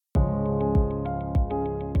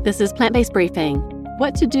This is Plant-Based Briefing.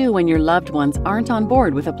 What to do when your loved ones aren't on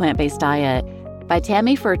board with a plant-based diet by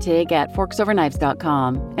Tammy Fertig at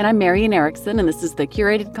forksoverknives.com. And I'm Marian Erickson, and this is the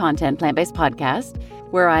curated content plant-based podcast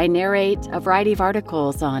where I narrate a variety of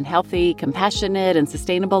articles on healthy, compassionate, and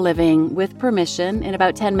sustainable living with permission in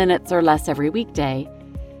about 10 minutes or less every weekday.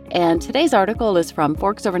 And today's article is from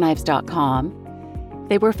forksoverknives.com.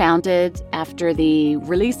 They were founded after the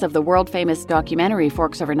release of the world-famous documentary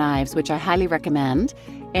Forks Over Knives, which I highly recommend.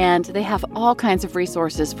 And they have all kinds of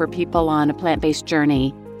resources for people on a plant-based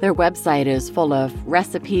journey. Their website is full of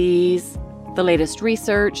recipes, the latest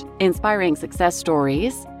research, inspiring success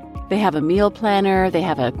stories. They have a meal planner. They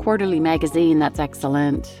have a quarterly magazine that's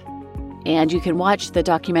excellent. And you can watch the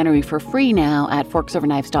documentary for free now at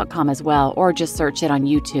forksoverknives.com as well, or just search it on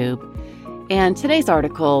YouTube. And today's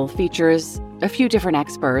article features a few different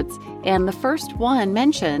experts, and the first one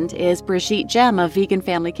mentioned is Brigitte Gem of Vegan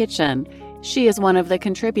Family Kitchen. She is one of the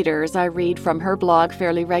contributors. I read from her blog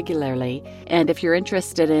fairly regularly. And if you're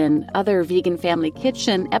interested in other Vegan Family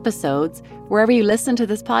Kitchen episodes, wherever you listen to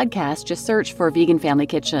this podcast, just search for Vegan Family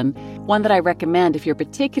Kitchen. One that I recommend if you're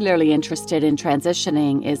particularly interested in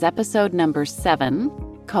transitioning is episode number 7,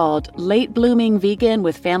 called Late Blooming Vegan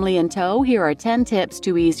with Family in Tow. Here are 10 tips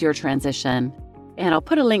to ease your transition. And I'll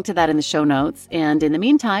put a link to that in the show notes. And in the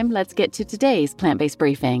meantime, let's get to today's plant-based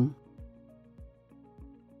briefing.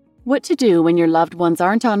 What to do when your loved ones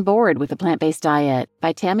aren't on board with a plant-based diet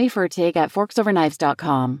by Tammy Fertig at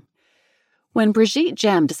forksoverknives.com. When Brigitte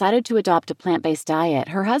Gem decided to adopt a plant-based diet,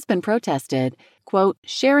 her husband protested, quote,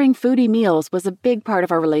 "Sharing foodie meals was a big part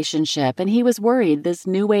of our relationship, and he was worried this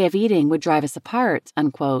new way of eating would drive us apart,"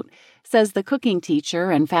 unquote, says the cooking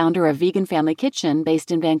teacher and founder of Vegan Family Kitchen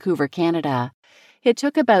based in Vancouver, Canada. It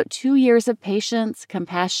took about 2 years of patience,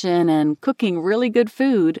 compassion, and cooking really good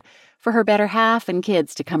food for her better half and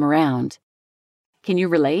kids to come around. Can you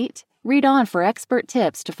relate? Read on for expert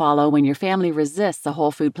tips to follow when your family resists a whole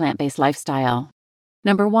food plant-based lifestyle.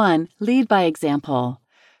 Number 1, lead by example.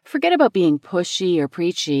 Forget about being pushy or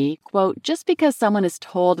preachy. Quote, "Just because someone is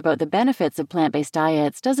told about the benefits of plant-based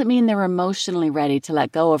diets doesn't mean they're emotionally ready to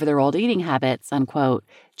let go of their old eating habits," unquote,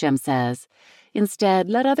 Gem says. Instead,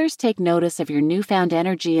 let others take notice of your newfound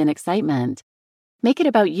energy and excitement. Make it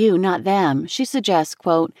about you, not them. She suggests,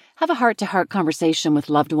 quote, "Have a heart-to-heart conversation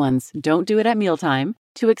with loved ones. Don't do it at mealtime,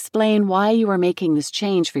 to explain why you are making this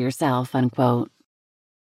change for yourself," unquote.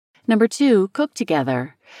 Number 2, cook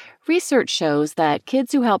together. Research shows that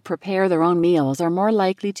kids who help prepare their own meals are more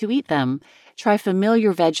likely to eat them. Try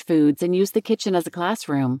familiar veg foods and use the kitchen as a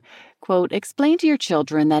classroom. Quote, "Explain to your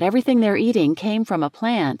children that everything they're eating came from a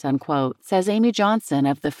plant," unquote, says Amy Johnson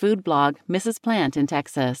of the food blog Mrs. Plant in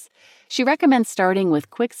Texas. She recommends starting with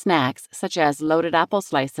quick snacks such as loaded apple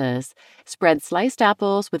slices. Spread sliced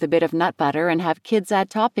apples with a bit of nut butter and have kids add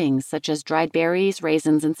toppings such as dried berries,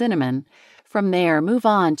 raisins, and cinnamon. From there, move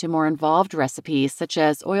on to more involved recipes such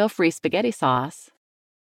as oil-free spaghetti sauce.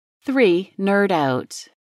 3, nerd out.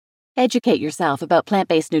 Educate yourself about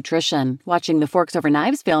plant-based nutrition. Watching the Forks Over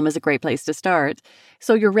Knives film is a great place to start,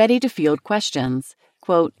 so you're ready to field questions.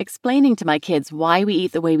 Quote, "Explaining to my kids why we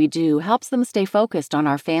eat the way we do helps them stay focused on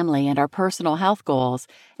our family and our personal health goals,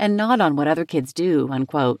 and not on what other kids do,"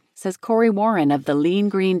 unquote, says Corey Warren of the Lean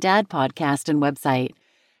Green Dad podcast and website.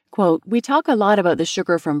 Quote, "We talk a lot about the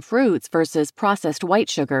sugar from fruits versus processed white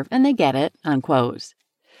sugar, and they get it," unquote.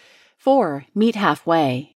 4, meet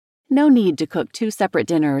halfway. No need to cook 2 separate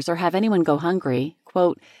dinners or have anyone go hungry.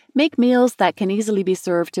 Quote, "Make meals that can easily be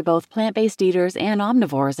served to both plant-based eaters and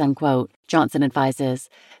omnivores," unquote, Johnson advises.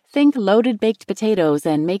 Think loaded baked potatoes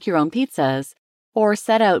and make your own pizzas. Or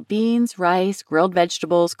set out beans, rice, grilled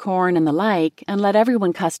vegetables, corn, and the like, and let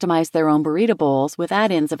everyone customize their own burrito bowls with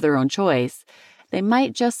add-ins of their own choice. They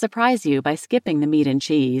might just surprise you by skipping the meat and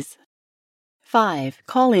cheese. 5,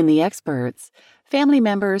 call in the experts. Family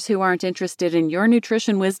members who aren't interested in your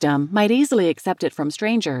nutrition wisdom might easily accept it from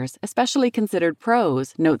strangers, especially considered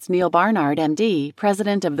pros, notes Neil Barnard, MD,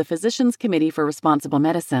 president of the Physicians Committee for Responsible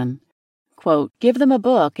Medicine. Quote, "Give them a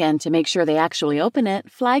book, and to make sure they actually open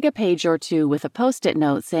it, flag a page or 2 with a Post-it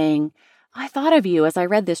note saying, 'I thought of you as I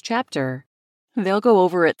read this chapter.' They'll go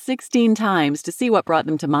over it 16 times to see what brought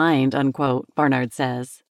them to mind," unquote, Barnard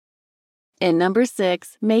says. And number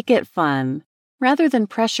 6, make it fun. Rather than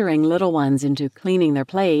pressuring little ones into cleaning their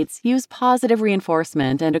plates, use positive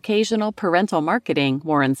reinforcement and occasional parental marketing,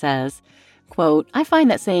 Warren says. Quote, "I find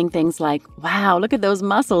that saying things like, 'Wow, look at those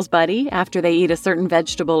muscles, buddy,' after they eat a certain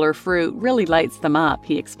vegetable or fruit really lights them up,"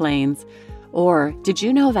 he explains. Or, "Did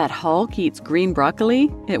you know that Hulk eats green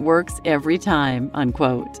broccoli? It works every time,"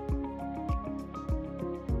 unquote.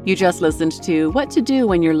 You just listened to What to Do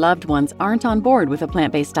When Your Loved Ones Aren't on Board with a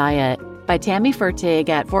Plant-Based Diet by Tammy Fertig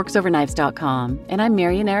at forksoverknives.com. And I'm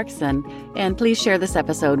Marian Erickson. And please share this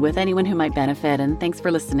episode with anyone who might benefit, and thanks for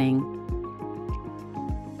listening.